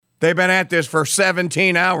They've been at this for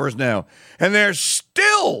 17 hours now, and they're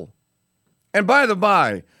still. And by the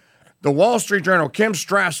by, the Wall Street Journal, Kim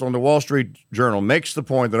Strassel in the Wall Street Journal makes the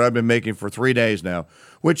point that I've been making for 3 days now,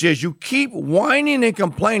 which is you keep whining and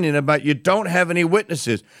complaining about you don't have any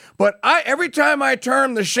witnesses. But every time I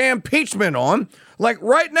turn the impeachment on, like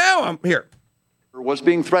right now, I'm here. Was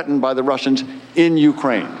being threatened by the Russians in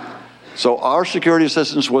Ukraine. So our security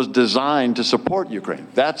assistance was designed to support Ukraine.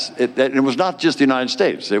 That's it. It was not just the United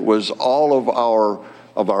States. It was all of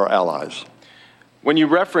our allies. When you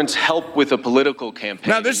reference help with a political campaign.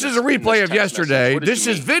 Now, this is a replay of yesterday. This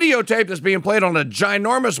is videotape that's being played on a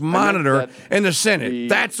ginormous monitor in the Senate.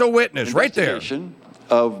 That's a witness right there. The investigation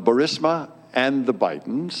of Burisma and the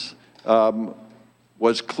Bidens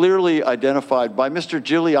was clearly identified by Mr.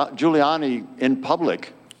 Giuliani in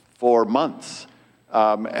public for months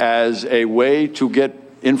as a way to get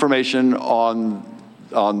information on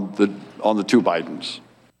the two Bidens.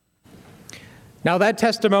 Now, that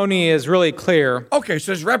testimony is really clear. Okay,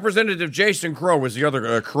 so Representative Jason Crow was the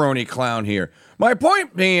other crony clown here. My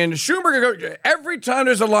point being, Schumer, every time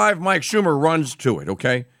there's a live mic, Schumer runs to it,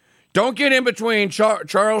 okay? Don't get in between Charles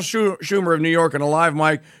Schumer of New York and a live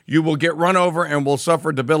mic. You will get run over and will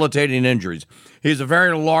suffer debilitating injuries. He's a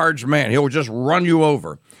very large man. He'll just run you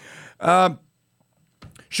over. Schumer,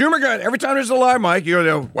 every time there's a live mic, you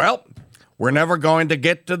go, well, we're never going to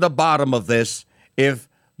get to the bottom of this if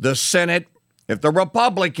the Senate, if the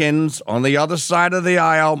Republicans on the other side of the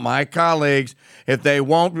aisle, my colleagues, if they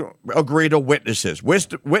won't agree to witnesses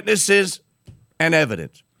and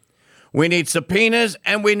evidence. We need subpoenas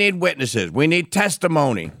and we need witnesses. We need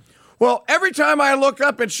testimony. Well, every time I look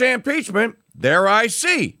up at impeachment, there I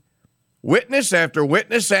see witness after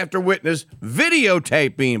witness after witness,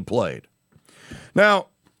 videotape being played. Now,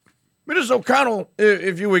 Minister O'Connell,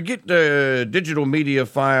 if you would get the digital media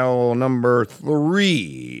file number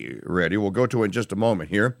 3 ready, we'll go to it in just a moment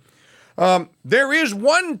here. There is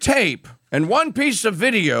one tape and one piece of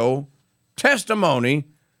video testimony.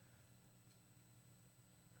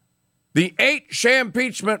 The 8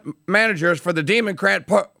 impeachment managers for the Democrat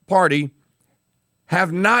Party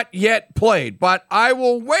have not yet played, but I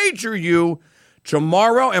will wager you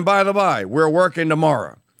tomorrow, and by the by, we're working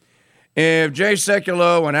tomorrow. If Jay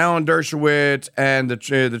Sekulow and Alan Dershowitz and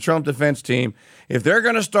the Trump defense team, if they're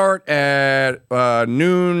going to start at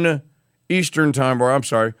noon Eastern time, or I'm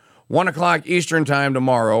sorry, 1 o'clock Eastern time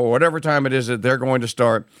tomorrow, or whatever time it is that they're going to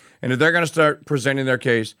start, and if they're going to start presenting their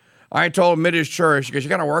case, I told Middish Church, she goes, you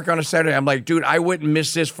got to work on a Saturday. I'm like, dude, I wouldn't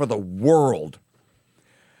miss this for the world.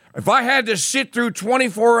 If I had to sit through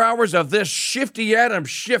 24 hours of this shifty Adam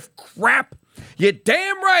Schiff crap, you're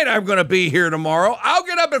damn right I'm going to be here tomorrow. I'll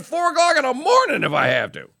get up at 4 o'clock in the morning if I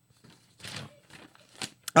have to.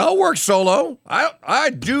 I'll work solo. I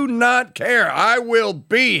do not care. I will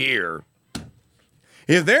be here.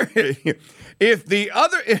 If the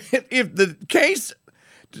case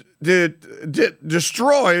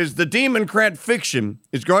destroys the Demoncrat fiction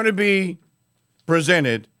is going to be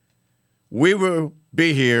presented, we will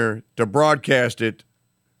be here to broadcast it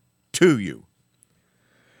to you.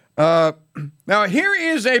 Now, here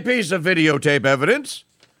is a piece of videotape evidence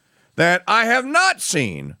that I have not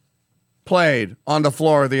seen played on the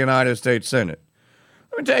floor of the United States Senate.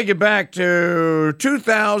 Let me take you back to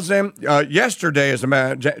 2000, yesterday, as a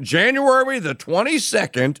matter, January the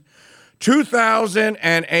 22nd,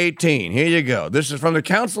 2018. Here you go. This is from the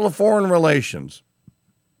Council of Foreign Relations.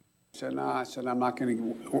 I said, I'm not going to,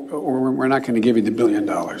 we're not going to give you the $1 billion.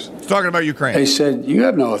 It's talking about Ukraine. They said, you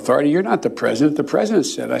have no authority. You're not the president. The president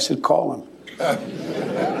said, I said, call him.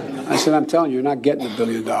 I said, I'm telling you, you're not getting the $1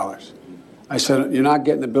 billion. I said, you're not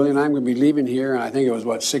getting the $1 billion. I'm going to be leaving here. And I think it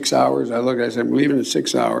was, 6 hours? I said, I'm leaving in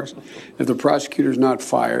 6 hours. If the prosecutor's not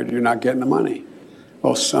fired, you're not getting the money.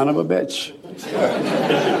 Well, son of a bitch.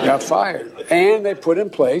 Got fired. And they put in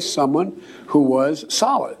place someone who was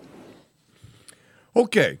solid.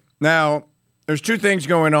 Okay. Now, there's 2 things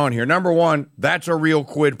going on here. Number one, that's a real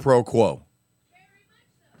quid pro quo.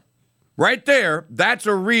 Right there, that's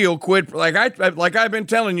a real quid. Like I've been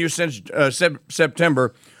telling you since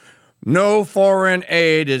September, no foreign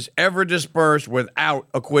aid is ever dispersed without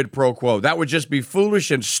a quid pro quo. That would just be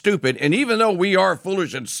foolish and stupid. And even though we are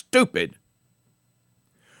foolish and stupid,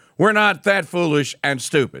 we're not that foolish and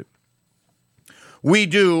stupid. We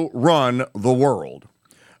do run the world.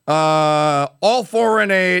 All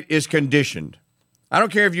foreign aid is conditioned. I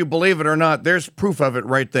don't care if you believe it or not. There's proof of it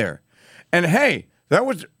right there. And hey, that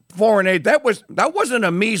was foreign aid. That wasn't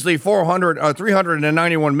a measly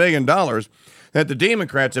 $391 million that the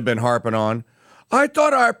Democrats have been harping on. I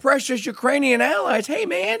thought our precious Ukrainian allies, hey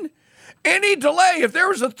man, Any delay, if there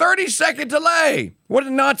was a 30-second delay, what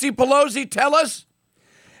did Nazi Pelosi tell us?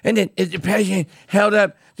 And then the president held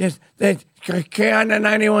up this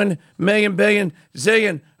 91 million billion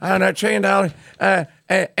zillion, I don't know, $1 trillion.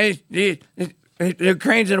 The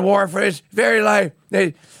Ukraine's in war for its very life.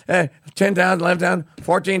 10,000, 11,000,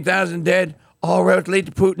 14,000 dead. All roads lead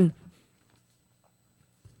to Putin.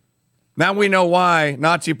 Now we know why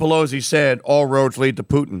Nazi Pelosi said all roads lead to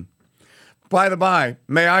Putin. By the by,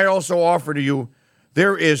 may I also offer to you,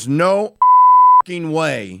 there is no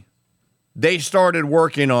way they started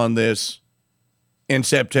working on this in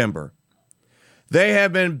September. They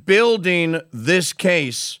have been building this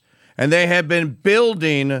case, and they have been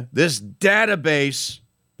building this database.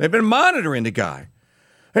 They've been monitoring the guy.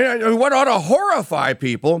 What ought to horrify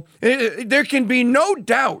people, there can be no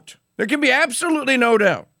doubt. There can be absolutely no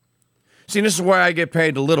doubt. See, this is why I get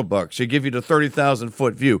paid the little bucks. They give you the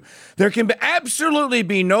 30,000-foot view. There can absolutely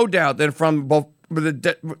be no doubt that from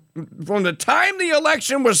the time the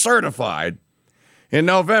election was certified in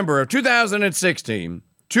November of 2016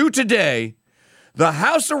 to today, the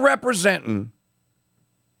House of Representatives,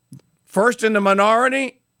 first in the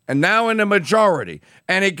minority and now in the majority,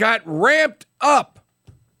 and it got ramped up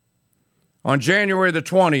on January the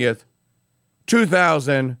 20th,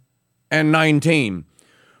 2019,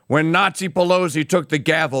 when Nazi Pelosi took the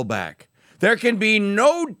gavel back. There can be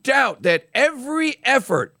no doubt that every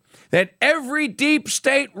effort, that every deep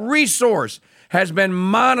state resource has been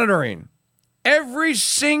monitoring every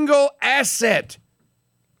single asset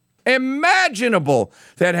imaginable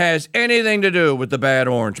that has anything to do with the bad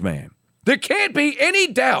orange man. There can't be any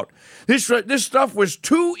doubt. This stuff was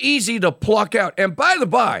too easy to pluck out. And by the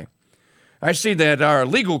by, I see that our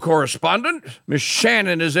legal correspondent, Miss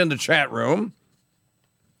Shannon, is in the chat room.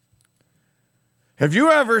 Have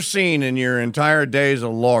you ever seen in your entire days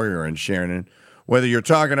of lawyering, Shannon, whether you're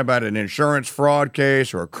talking about an insurance fraud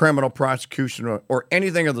case or a criminal prosecution or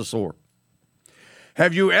anything of the sort,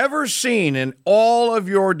 have you ever seen in all of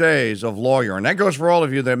your days of lawyering, and that goes for all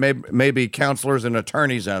of you that may be counselors and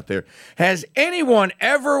attorneys out there, has anyone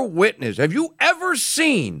ever witnessed, have you ever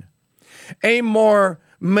seen a more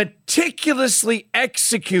meticulously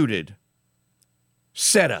executed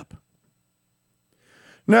setup?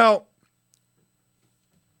 Now,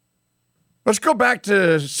 let's go back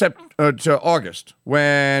to August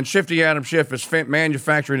when Shifty Adam Schiff is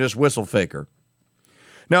manufacturing this whistle faker.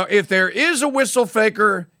 Now, if there is a whistle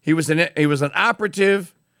faker, he was an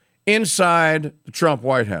operative inside the Trump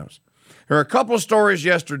White House. There are a couple of stories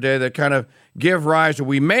yesterday that kind of give rise to,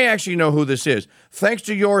 we may actually know who this is. Thanks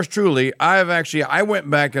to yours truly, I went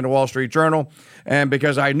back in the Wall Street Journal, and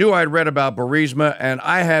because I knew I'd read about Burisma, and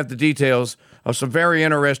I have the details of some very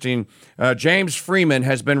interesting. James Freeman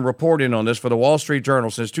has been reporting on this for the Wall Street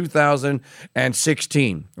Journal since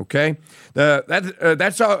 2016. Okay,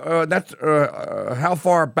 that's how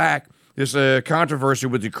far back this controversy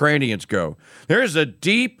with the Ukrainians go. There is a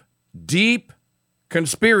deep, deep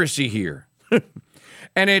conspiracy here,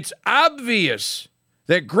 and it's obvious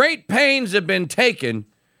that great pains have been taken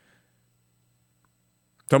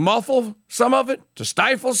to muffle some of it, to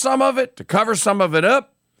stifle some of it, to cover some of it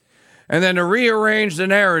up, and then to rearrange the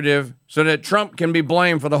narrative so that Trump can be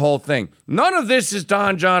blamed for the whole thing. None of this is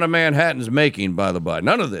Don John of Manhattan's making, by the by.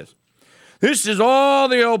 None of this. This is all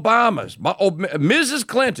the Obamas. Mrs.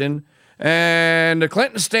 Clinton and the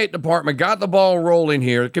Clinton State Department got the ball rolling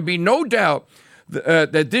here. There can be no doubt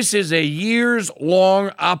that this is a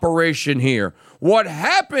years-long operation here. What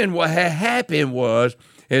happened is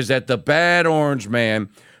that the bad orange man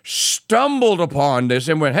stumbled upon this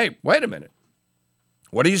and went, hey, wait a minute.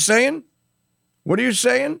 What are you saying? What are you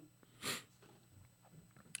saying?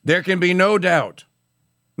 There can be no doubt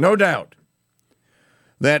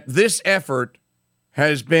that this effort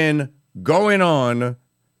has been going on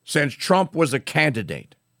since Trump was a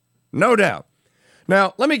candidate. No doubt.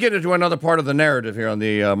 Now, let me get into another part of the narrative here on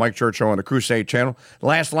the Mike Church Show on the Crusade Channel.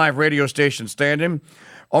 Last live radio station standing.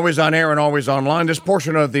 Always on air and always online. This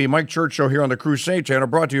portion of the Mike Church Show here on the Crusade Channel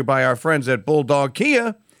brought to you by our friends at Bulldog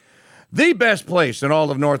Kia. The best place in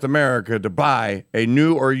all of North America to buy a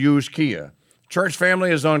new or used Kia. Church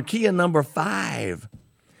family is on Kia number 5.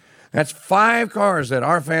 That's 5 cars that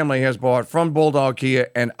our family has bought from Bulldog Kia,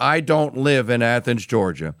 and I don't live in Athens,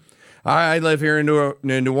 Georgia. I live here in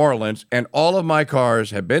New Orleans, and all of my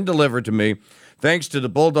cars have been delivered to me thanks to the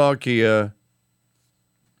Bulldog Kia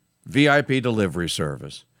VIP delivery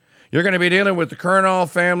service. You're going to be dealing with the Kernall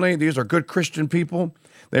family. These are good Christian people.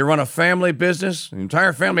 They run a family business. The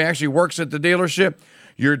entire family actually works at the dealership.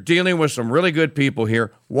 You're dealing with some really good people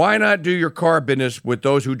here. Why not do your car business with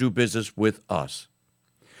those who do business with us?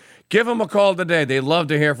 Give them a call today. They love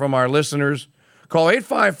to hear from our listeners. Call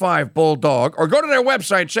 855-BULLDOG or go to their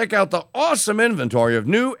website. Check out the awesome inventory of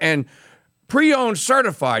new and pre-owned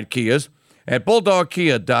certified Kias at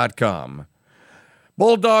BulldogKia.com.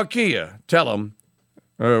 Bulldog Kia, tell them,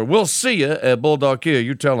 we'll see you at Bulldog Kia.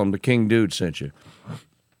 You tell them the King Dude sent you.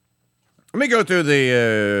 Let me go through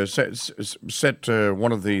the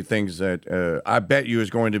one of the things that I bet you is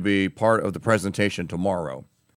going to be part of the presentation tomorrow.